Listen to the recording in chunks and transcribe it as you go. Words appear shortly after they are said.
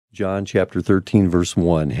John chapter 13, verse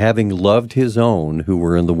 1. Having loved his own who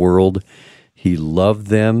were in the world, he loved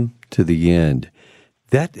them to the end.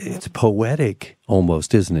 It's poetic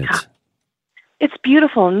almost, isn't it? It's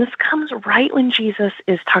beautiful. And this comes right when Jesus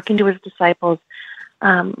is talking to his disciples,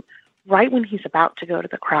 right when he's about to go to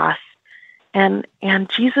the cross. And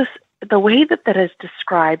Jesus, the way that is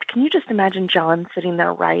described, can you just imagine John sitting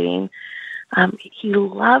there writing? He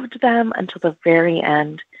loved them until the very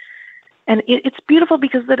end. And it's beautiful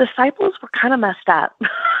because the disciples were kind of messed up.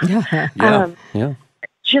 Yeah.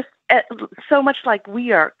 Just so much like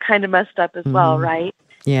we are kind of messed up as well, right?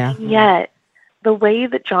 Yeah. And yet, the way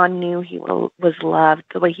that John knew he was loved,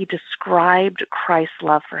 the way he described Christ's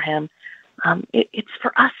love for him, it's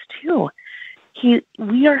for us too.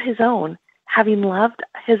 We are his own. Having loved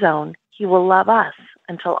his own, he will love us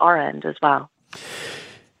until our end as well.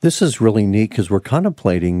 This is really neat because we're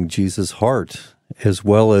contemplating Jesus' heart as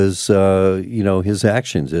well as his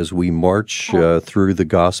actions as we march through the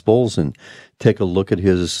Gospels and take a look at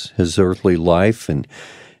his earthly life and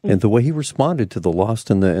the way he responded to the lost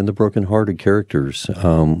and the brokenhearted characters.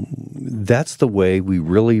 That's the way we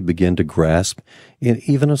really begin to grasp, in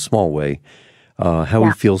even a small way, how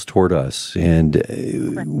he feels toward us. And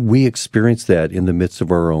we experience that in the midst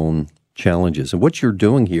of our own challenges. And what you're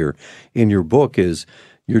doing here in your book is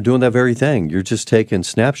you're doing that very thing. You're just taking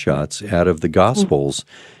snapshots out of the Gospels,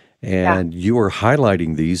 and you are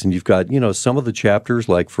highlighting these. And you've got, some of the chapters,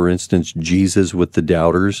 like, for instance, Jesus with the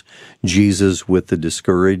doubters, Jesus with the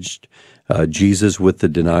discouraged, Jesus with the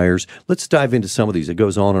deniers. Let's dive into some of these. It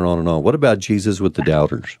goes on and on and on. What about Jesus with the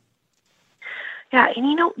doubters? Yeah,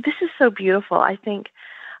 and this is so beautiful. I think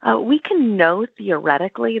we can know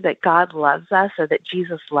theoretically that God loves us or that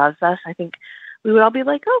Jesus loves us. I think we would all be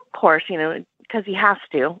like, oh, of course, because he has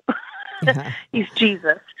to. He's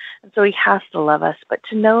Jesus, and so he has to love us. But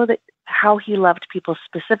to know that how he loved people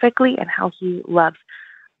specifically and how he loves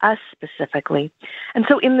us specifically. And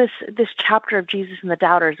so in this chapter of Jesus and the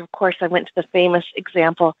doubters, of course, I went to the famous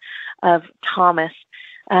example of Thomas,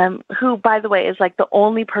 who, by the way, is like the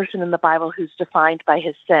only person in the Bible who's defined by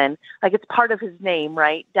his sin. Like, it's part of his name,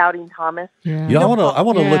 right? Doubting Thomas. Yeah, I want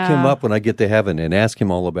to look him up when I get to heaven and ask him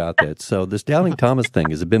all about that. So this Doubting Thomas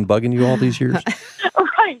thing, has it been bugging you all these years?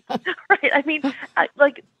 Right. I mean,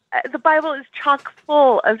 the Bible is chock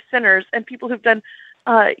full of sinners and people who've done,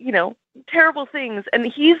 terrible things, and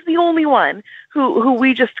he's the only one who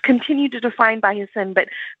we just continue to define by his sin. But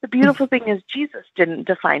the beautiful thing is Jesus didn't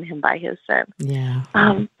define him by his sin. Yeah.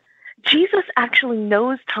 Jesus actually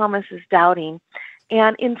knows Thomas is doubting,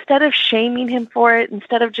 and instead of shaming him for it,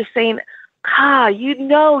 instead of just saying,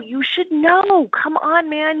 you should know, come on,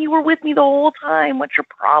 man, you were with me the whole time, what's your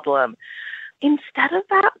problem? Instead of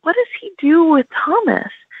that, what does he do with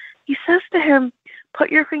Thomas? He says to him,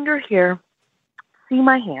 put your finger here, see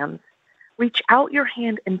my hands, reach out your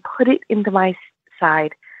hand and put it into my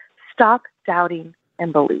side. Stop doubting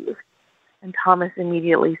and believe. And Thomas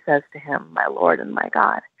immediately says to him, my Lord and my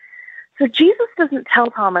God. So Jesus doesn't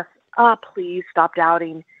tell Thomas, please stop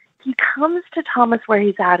doubting. He comes to Thomas where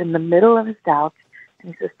he's at in the middle of his doubts,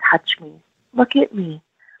 and he says, touch me. Look at me.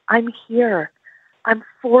 I'm here. I'm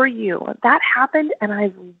for you. That happened, and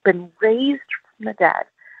I've been raised from the dead.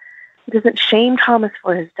 He doesn't shame Thomas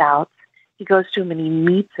for his doubts. He goes to him and he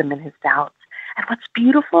meets him in his doubts. And what's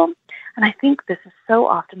beautiful, and I think this is so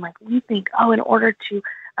often, like, we think, in order to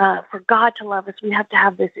for God to love us, we have to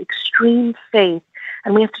have this extreme faith,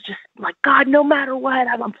 and we have to just, like, God, no matter what,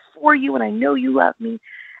 I'm for you, and I know you love me.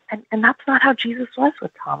 And that's not how Jesus was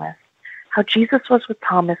with Thomas. How Jesus was with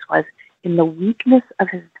Thomas was in the weakness of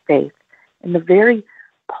his faith, in the very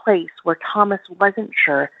place where Thomas wasn't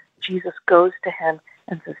sure, Jesus goes to him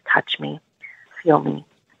and says, touch me, feel me.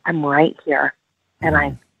 I'm right here, and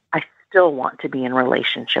I still want to be in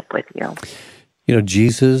relationship with you.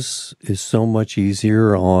 Jesus is so much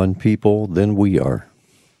easier on people than we are.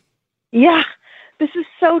 Yeah, this is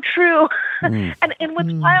so true. And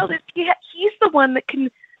what's wild is he's the one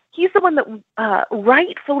that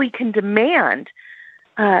rightfully can demand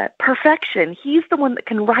perfection. He's the one that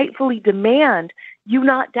can rightfully demand you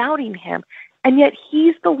not doubting him, and yet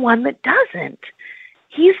he's the one that doesn't.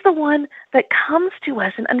 He's the one that comes to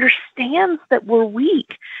us and understands that we're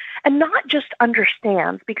weak. And not just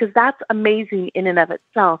understands, because that's amazing in and of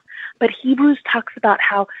itself, but Hebrews talks about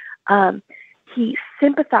how he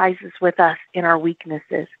sympathizes with us in our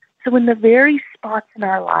weaknesses. So in the very spots in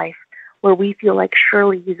our life where we feel like,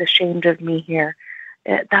 surely he's ashamed of me here,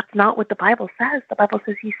 that's not what the Bible says. The Bible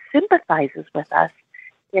says he sympathizes with us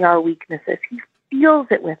in our weaknesses. He feels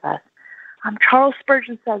it with us. Charles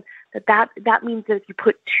Spurgeon says that means that if you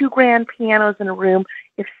put two grand pianos in a room,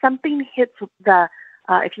 if something hits the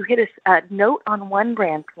if you hit a note on one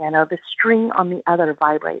grand piano, the string on the other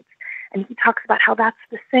vibrates. And he talks about how that's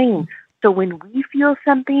the same. So when we feel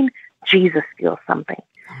something, Jesus feels something.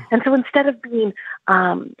 And so instead of being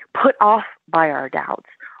put off by our doubts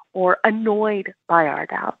or annoyed by our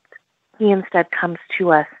doubts, he instead comes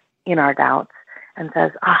to us in our doubts and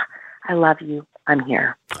says, I love you. I'm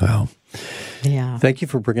here. Wow. Yeah. Thank you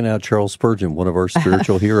for bringing out Charles Spurgeon, one of our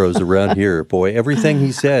spiritual heroes around here. Boy, everything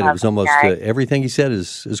he said, it was almost everything he said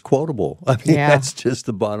is quotable. I mean, that's just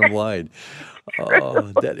the bottom line. Oh,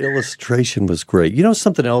 that illustration was great. You know,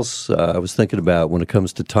 something else I was thinking about when it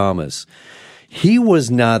comes to Thomas. He was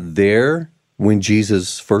not there when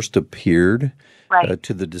Jesus first appeared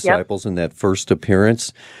to the disciples in that first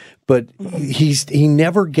appearance. But he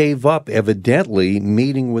never gave up, evidently,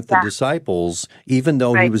 meeting with the disciples, even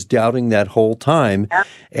though he was doubting that whole time,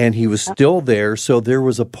 and he was still there. So there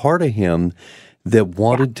was a part of him that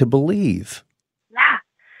wanted to believe. Yeah,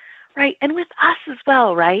 right. And with us as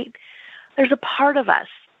well, right? There's a part of us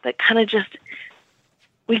that kind of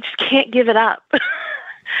we just can't give it up.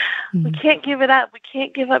 We can't give it up. We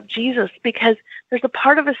can't give up Jesus because there's a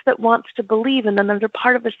part of us that wants to believe, and then there's a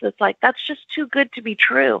part of us that's like, that's just too good to be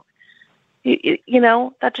true. You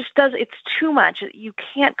know, that just it's too much. You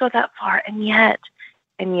can't go that far. And yet,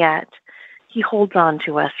 he holds on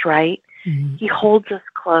to us, right? Mm-hmm. He holds us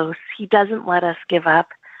close. He doesn't let us give up.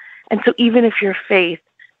 And so even if your faith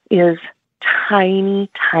is tiny,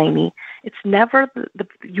 it's never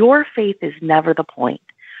your faith is never the point.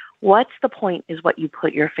 What's the point is what you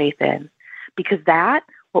put your faith in. Because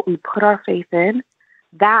what we put our faith in,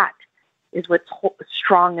 that is what's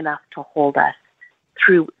strong enough to hold us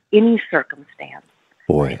through any circumstance.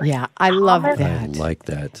 Boy. Yeah, I love that. I like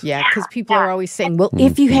that. Yeah, because people are always saying, well,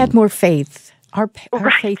 if you had more faith, our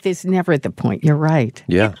faith is never the point. You're right.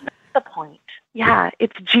 Yeah. It's not the point. Yeah,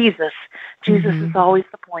 it's Jesus. Jesus is always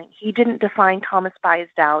the point. He didn't define Thomas by his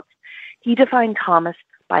doubts. He defined Thomas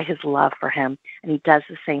by his love for him, and he does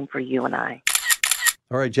the same for you and I.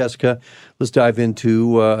 All right, Jessica, let's dive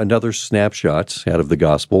into another snapshot out of the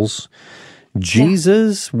Gospels.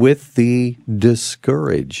 Jesus with the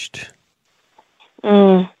discouraged.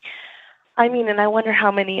 I mean, and I wonder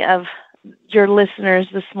how many of your listeners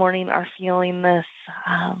this morning are feeling this.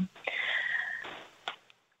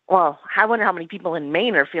 Well, I wonder how many people in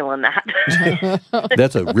Maine are feeling that.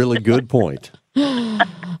 That's a really good point. You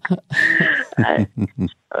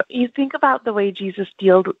think about the way Jesus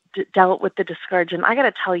dealt with the discouraged, and I got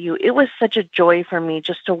to tell you, it was such a joy for me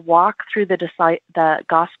just to walk through the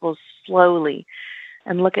Gospels slowly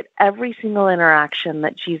and look at every single interaction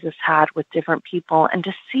that Jesus had with different people and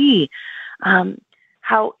to see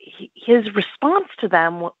how his response to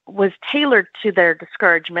them was tailored to their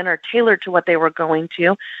discouragement or tailored to what they were going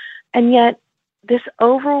to. And yet this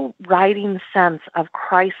overriding sense of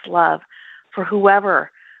Christ's love for whoever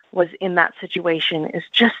was in that situation is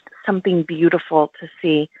just something beautiful to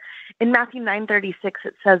see. In Matthew 9:36,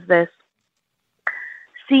 it says this,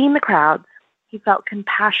 seeing the crowds, he felt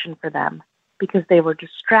compassion for them because they were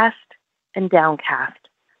distressed and downcast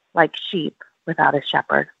like sheep without a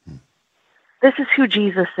shepherd. This is who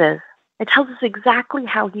Jesus is. It tells us exactly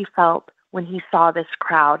how he felt when he saw this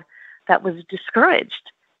crowd that was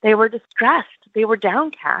discouraged. They were distressed. They were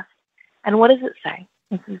downcast. And what does it say?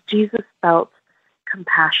 It says Jesus felt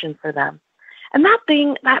compassion for them. And that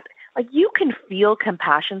you can feel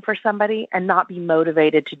compassion for somebody and not be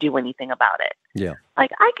motivated to do anything about it. Yeah.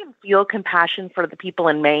 Like I can feel compassion for the people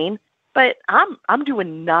in Maine, but I'm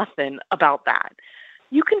doing nothing about that.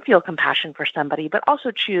 You can feel compassion for somebody, but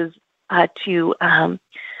also choose to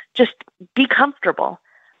just be comfortable.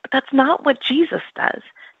 But that's not what Jesus does.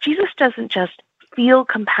 Jesus doesn't just feel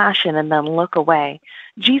compassion and then look away.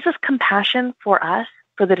 Jesus' compassion for us,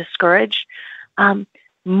 for the discouraged,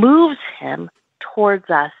 moves him towards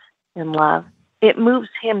us in love. It moves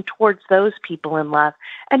him towards those people in love,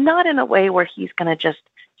 and not in a way where he's going to just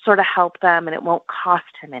sort of help them and it won't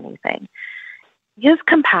cost him anything. His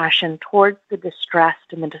compassion towards the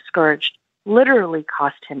distressed and the discouraged literally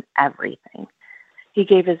cost him everything. He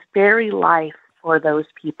gave his very life for those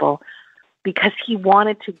people because he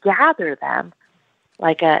wanted to gather them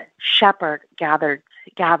like a shepherd gathers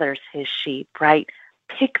his sheep, right?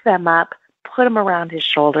 Pick them up, put them around his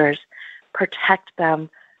shoulders, protect them,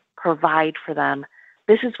 provide for them.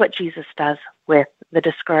 This is what Jesus does with the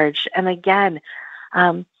discouraged. And again,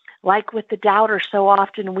 like with the doubter, so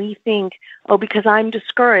often we think, oh, because I'm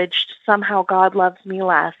discouraged, somehow God loves me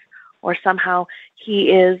less, or somehow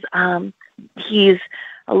he's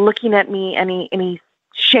looking at me and he's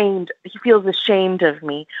shamed. He feels ashamed of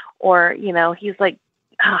me, or he's like,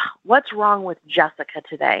 what's wrong with Jessica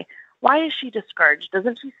today? Why is she discouraged?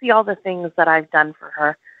 Doesn't she see all the things that I've done for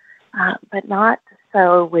her? But not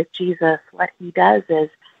so with Jesus. What he does is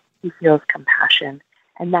he feels compassion,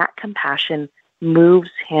 and that compassion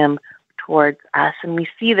moves him towards us. And we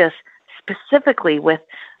see this specifically with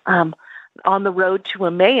on the road to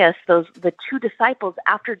Emmaus, the two disciples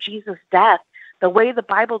after Jesus' death. The way the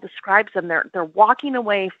Bible describes them, they're walking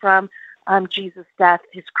away from Jesus' death,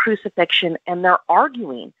 his crucifixion, and they're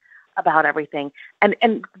arguing about everything.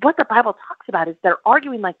 And what the Bible talks about is they're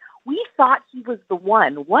arguing like, we thought he was the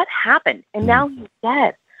one. What happened? And now he's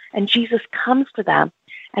dead. And Jesus comes to them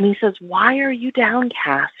and he says, why are you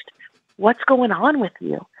downcast? What's going on with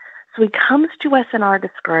you? So he comes to us in our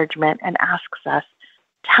discouragement and asks us,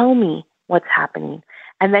 tell me what's happening.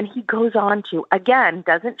 And then he goes on to, again,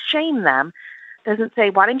 doesn't shame them, doesn't say,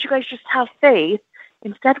 why don't you guys just have faith?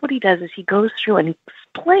 Instead, what he does is he goes through and he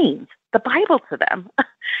explains the Bible to them.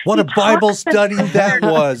 What a Bible study that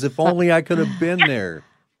was. If only I could have been there.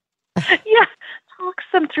 Yeah, talks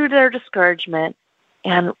them through their discouragement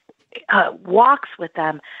and walks with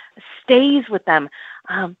them, stays with them,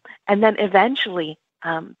 and then eventually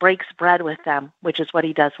breaks bread with them, which is what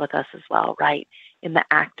he does with us as well, right, in the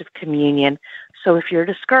act of communion. So if you're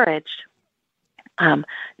discouraged,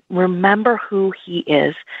 remember who he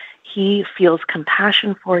is. He feels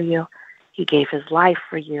compassion for you. He gave his life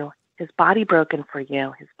for you, his body broken for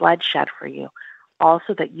you, his blood shed for you,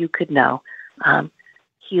 also that you could know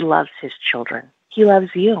he loves his children. He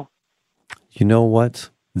loves you. You know what?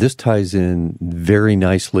 This ties in very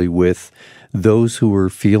nicely with those who are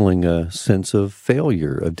feeling a sense of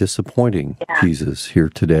failure, of disappointing Jesus here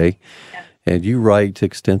today. Yeah. And you write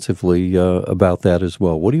extensively about that as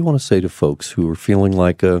well. What do you want to say to folks who are feeling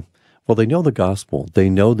like, well, they know the gospel. They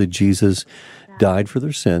know that Jesus died for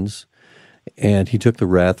their sins, and he took the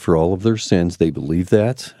wrath for all of their sins. They believe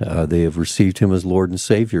that. They have received him as Lord and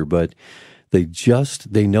Savior, but they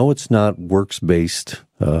know it's not works-based,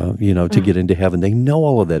 to get into heaven. They know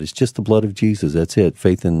all of that. It's just the blood of Jesus. That's it.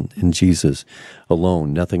 Faith in Jesus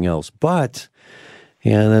alone, nothing else. But,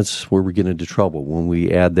 and that's where we get into trouble when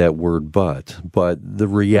we add that word but. But the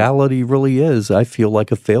reality really is I feel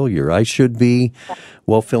like a failure. I should be,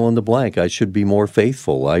 well, fill in the blank. I should be more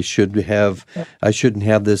faithful. I shouldn't have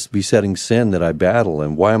this besetting sin that I battle.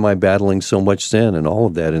 And why am I battling so much sin and all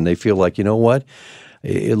of that? And they feel like, you know what?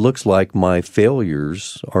 It looks like my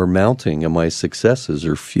failures are mounting and my successes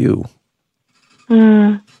are few.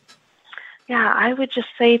 Yeah, I would just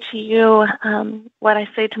say to you what I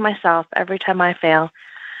say to myself every time I fail,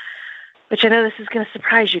 which I know this is going to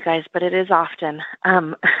surprise you guys, but it is often.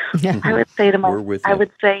 I would say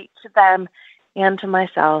to them and to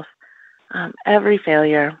myself, every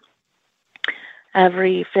failure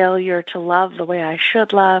to love the way I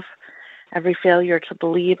should love, every failure to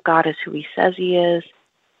believe God is who he says he is,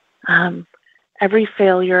 every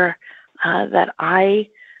failure that I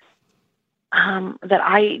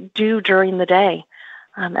do during the day,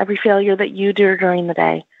 every failure that you do during the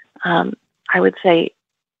day, I would say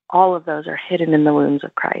all of those are hidden in the wounds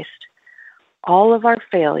of Christ. All of our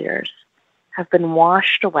failures have been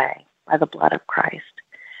washed away by the blood of Christ.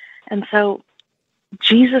 And so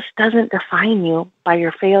Jesus doesn't define you by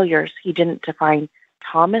your failures. He didn't define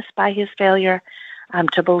Thomas by his failure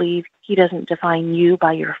to believe. He doesn't define you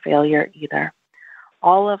by your failure either.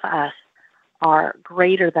 All of us are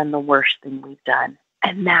greater than the worst thing we've done,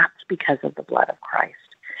 and that's because of the blood of Christ,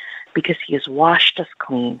 because he has washed us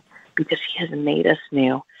clean, because he has made us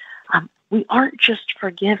new. We aren't just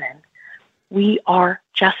forgiven, we are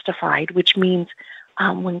justified, which means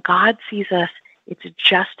when God sees us, it's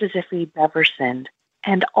just as if we'd never sinned,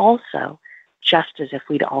 and also just as if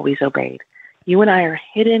we'd always obeyed. You and I are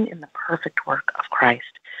hidden in the perfect work of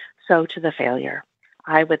Christ. So to the failure,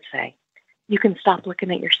 I would say, you can stop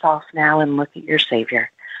looking at yourself now and look at your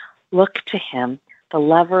Savior. Look to him, the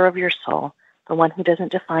lover of your soul, the one who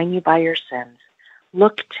doesn't define you by your sins.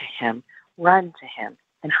 Look to him, run to him,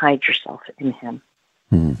 and hide yourself in him.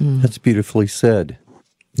 That's beautifully said.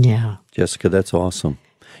 Yeah. Jessica, that's awesome.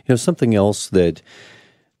 Something else that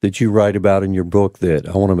you write about in your book that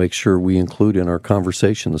I want to make sure we include in our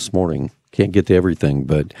conversation this morning. Can't get to everything,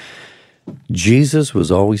 but Jesus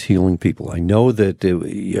was always healing people. I know that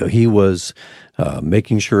he was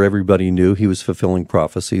making sure everybody knew he was fulfilling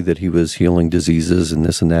prophecy, that he was healing diseases and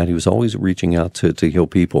this and that. He was always reaching out to heal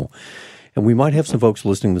people. And we might have some folks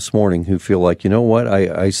listening this morning who feel like, you know what,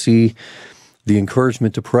 I see the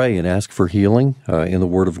encouragement to pray and ask for healing in the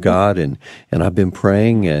Word of God, and I've been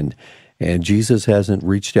praying, and Jesus hasn't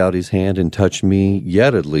reached out his hand and touched me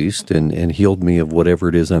yet, at least, and healed me of whatever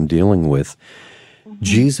it is I'm dealing with.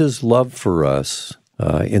 Jesus' love for us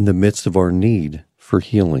in the midst of our need for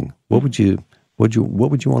healing. What would you want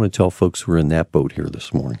to tell folks who are in that boat here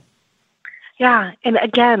this morning? Yeah, and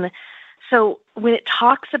again, so when it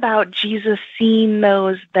talks about Jesus seeing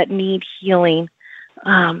those that need healing,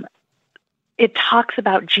 it talks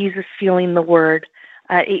about Jesus feeling the word.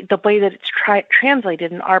 The way that it's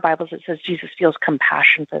translated in our Bibles, it says Jesus feels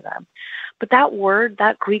compassion for them. But that word,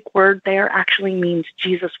 that Greek word there, actually means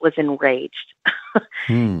Jesus was enraged.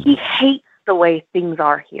 He hates the way things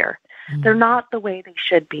are here. They're not the way they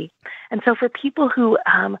should be. And so for people who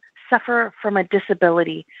suffer from a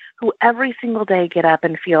disability, who every single day get up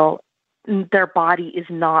and feel their body is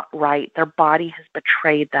not right, their body has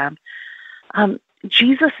betrayed them,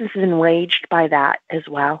 Jesus is enraged by that as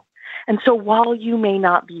well. And so while you may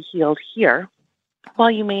not be healed here,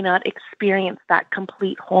 while you may not experience that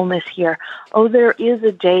complete wholeness here, there is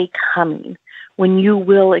a day coming when you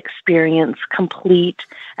will experience complete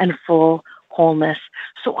and full wholeness.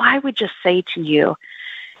 So I would just say to you,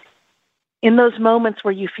 in those moments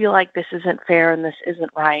where you feel like this isn't fair and this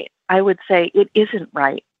isn't right, I would say it isn't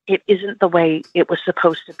right. It isn't the way it was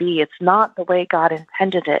supposed to be. It's not the way God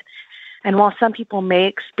intended it. And while some people may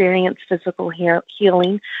experience physical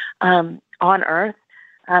healing on earth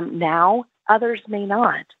now, others may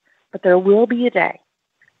not. But there will be a day.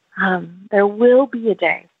 There will be a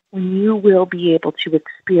day when you will be able to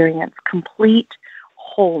experience complete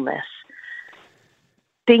wholeness.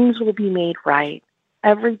 Things will be made right.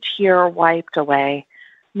 Every tear wiped away.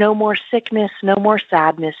 No more sickness, no more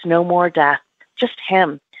sadness, no more death. Just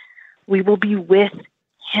Him. We will be with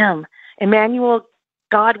Him. Emmanuel,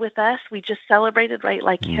 God with us, we just celebrated, right?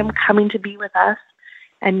 Like Him coming to be with us.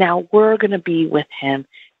 And now we're going to be with Him.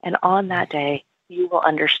 And on that day, you will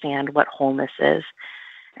understand what wholeness is.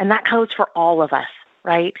 And that goes for all of us,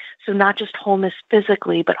 right? So not just wholeness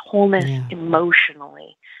physically, but wholeness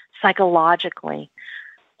emotionally, psychologically.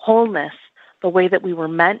 Wholeness, the way that we were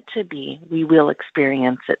meant to be, we will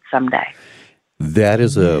experience it someday. That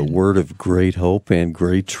is a word of great hope and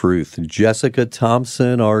great truth. Jessica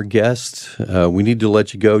Thompson, our guest. We need to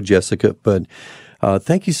let you go, Jessica, but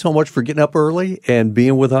thank you so much for getting up early and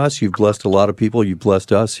being with us. You've blessed a lot of people. You've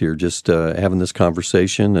blessed us here just having this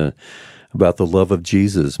conversation about the love of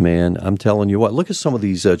Jesus, man. I'm telling you what, look at some of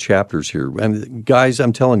these chapters here. I mean, guys,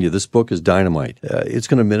 I'm telling you, this book is dynamite. It's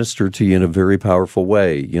going to minister to you in a very powerful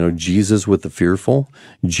way. You know, Jesus with the fearful,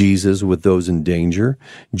 Jesus with those in danger,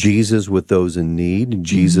 Jesus with those in need,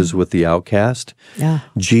 Jesus with the outcast,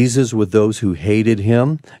 Jesus with those who hated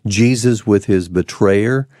Him, Jesus with His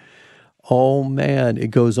betrayer. Oh, man,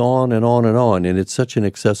 it goes on and on and on. And it's such an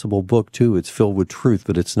accessible book, too. It's filled with truth,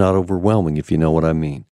 but it's not overwhelming, if you know what I mean.